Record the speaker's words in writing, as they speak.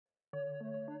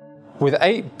With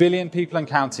 8 billion people and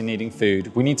counting needing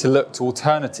food, we need to look to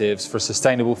alternatives for a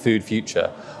sustainable food future.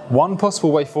 One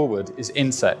possible way forward is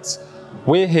insects.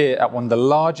 We're here at one of the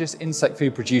largest insect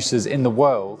food producers in the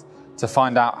world to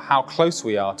find out how close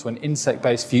we are to an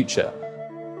insect-based future.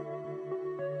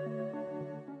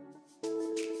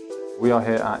 We are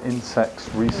here at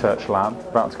Insects Research Lab,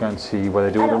 about to go and see where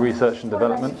they do all the research and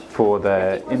development for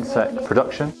their insect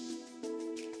production.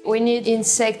 We need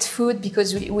insect food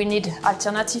because we need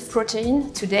alternative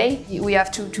protein today. We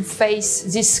have to face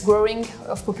this growing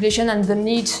of population and the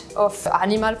need of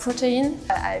animal protein.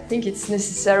 I think it's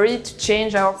necessary to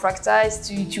change our practice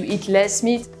to eat less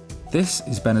meat. This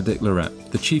is Benedict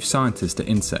Lorette, the chief scientist at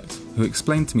Insect, who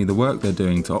explained to me the work they're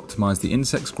doing to optimise the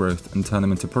insect's growth and turn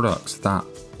them into products that,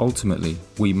 ultimately,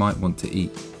 we might want to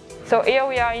eat. So here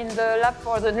we are in the lab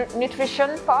for the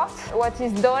nutrition part. What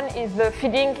is done is the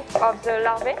feeding of the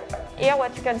larvae. Here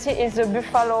what you can see is the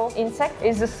buffalo insect.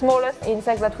 It's the smallest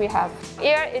insect that we have.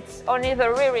 Here it's only the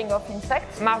rearing of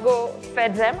insects. Margot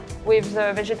fed them with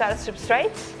the vegetal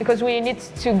substrate because we need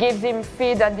to give them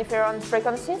feed at different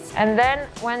frequencies. And then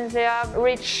when they have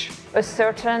reached a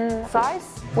certain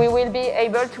size, we will be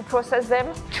able to process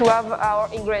them to have our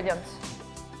ingredients.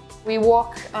 We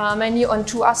work mainly on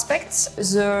two aspects,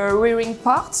 the rearing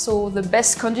part, so the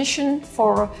best condition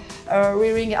for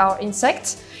rearing our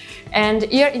insects. And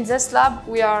here in this lab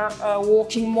we are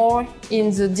working more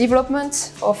in the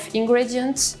development of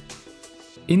ingredients.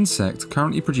 Insect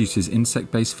currently produces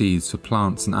insect-based feeds for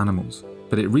plants and animals,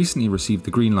 but it recently received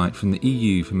the green light from the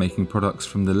EU for making products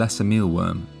from the lesser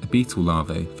mealworm, a beetle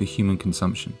larvae, for human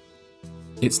consumption.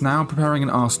 It's now preparing an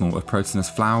arsenal of proteinous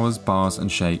flours, bars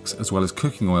and shakes, as well as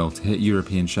cooking oil to hit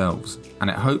European shelves,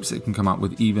 and it hopes it can come up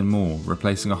with even more,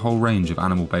 replacing a whole range of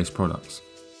animal-based products.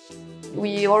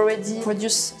 We already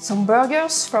produce some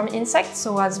burgers from insects,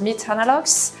 so as meat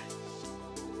analogs.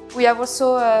 We have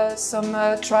also some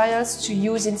trials to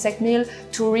use insect meal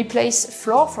to replace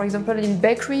flour, for example in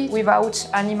bakery, without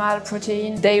animal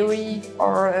protein, dairy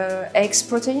or eggs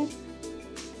protein.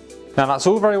 Now that's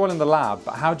all very well in the lab,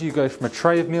 but how do you go from a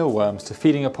tray of mealworms to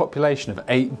feeding a population of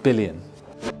 8 billion?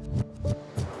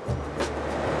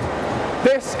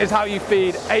 This is how you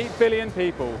feed 8 billion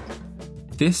people.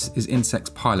 This is Insect's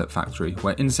pilot factory,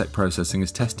 where insect processing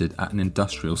is tested at an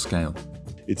industrial scale.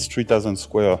 It's 3,000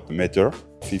 square meter,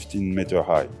 15 meter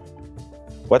high.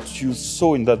 What you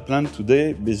saw in that plant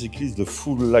today basically is the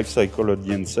full life cycle of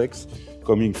the insects,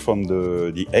 coming from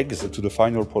the eggs to the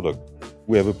final product.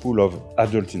 We have a pool of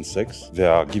adult insects. They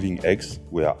are giving eggs.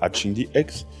 We are hatching the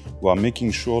eggs. We are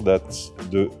making sure that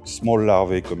the small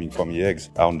larvae coming from the eggs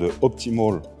are on the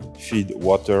optimal feed,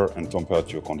 water and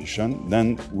temperature condition.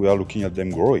 Then we are looking at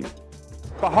them growing.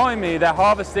 Behind me, they're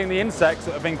harvesting the insects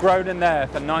that have been grown in there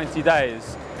for 90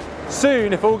 days.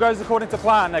 Soon, if all goes according to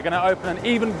plan, they're going to open an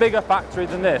even bigger factory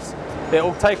than this. It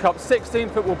will take up 16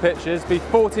 football pitches, be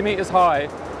 40 meters high,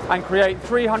 and create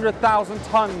 300,000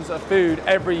 tons of food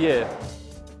every year.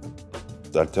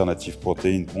 The alternative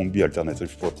protein won't be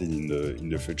alternative protein in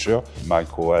the future.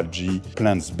 Microalgae,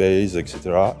 plants-based,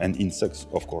 etc. and insects,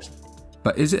 of course.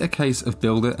 But is it a case of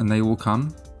build it and they will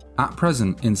come? At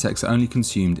present, insects are only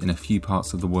consumed in a few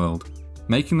parts of the world.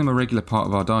 Making them a regular part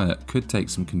of our diet could take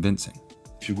some convincing.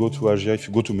 If you go to Asia, if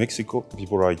you go to Mexico,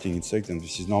 people are eating insects and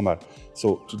this is normal.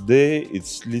 So today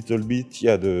it's little bit,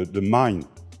 the mind,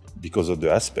 because of the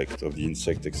aspect of the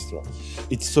insect extra.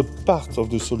 It's a part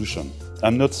of the solution.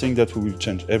 I'm not saying that we will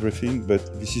change everything,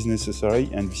 but this is necessary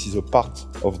and this is a part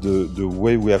of the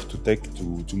way we have to take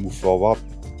to move forward.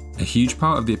 A huge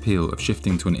part of the appeal of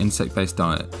shifting to an insect-based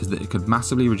diet is that it could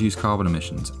massively reduce carbon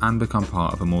emissions and become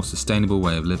part of a more sustainable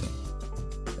way of living.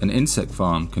 An insect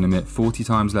farm can emit 40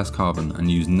 times less carbon and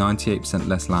use 98%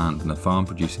 less land than a farm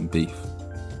producing beef.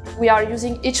 We are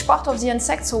using each part of the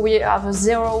insect, so we have a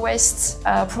zero waste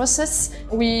process.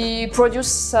 We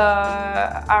produce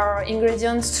our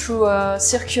ingredients through a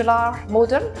circular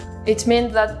model. It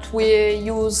means that we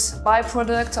use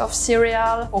byproduct of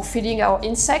cereal for feeding our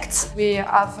insects. We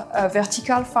have a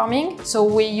vertical farming, so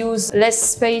we use less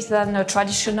space than a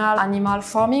traditional animal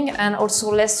farming and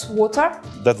also less water.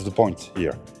 That's the point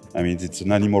here. I mean, it's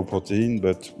an animal protein,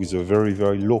 but with a very,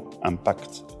 very low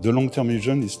impact. The long-term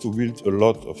vision is to build a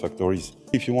lot of factories.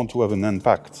 If you want to have an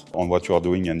impact on what you are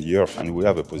doing in the earth, and we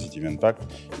have a positive impact,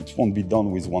 it won't be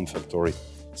done with one factory.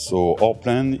 So our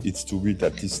plan is to build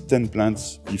at least 10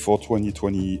 plants before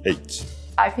 2028.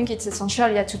 I think it's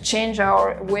essential to change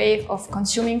our way of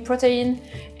consuming protein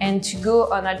and to go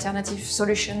on alternative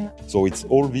solution. So it's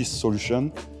all these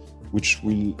solutions which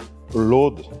will allow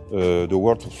the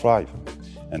world to thrive.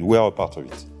 And we are a part of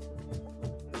it.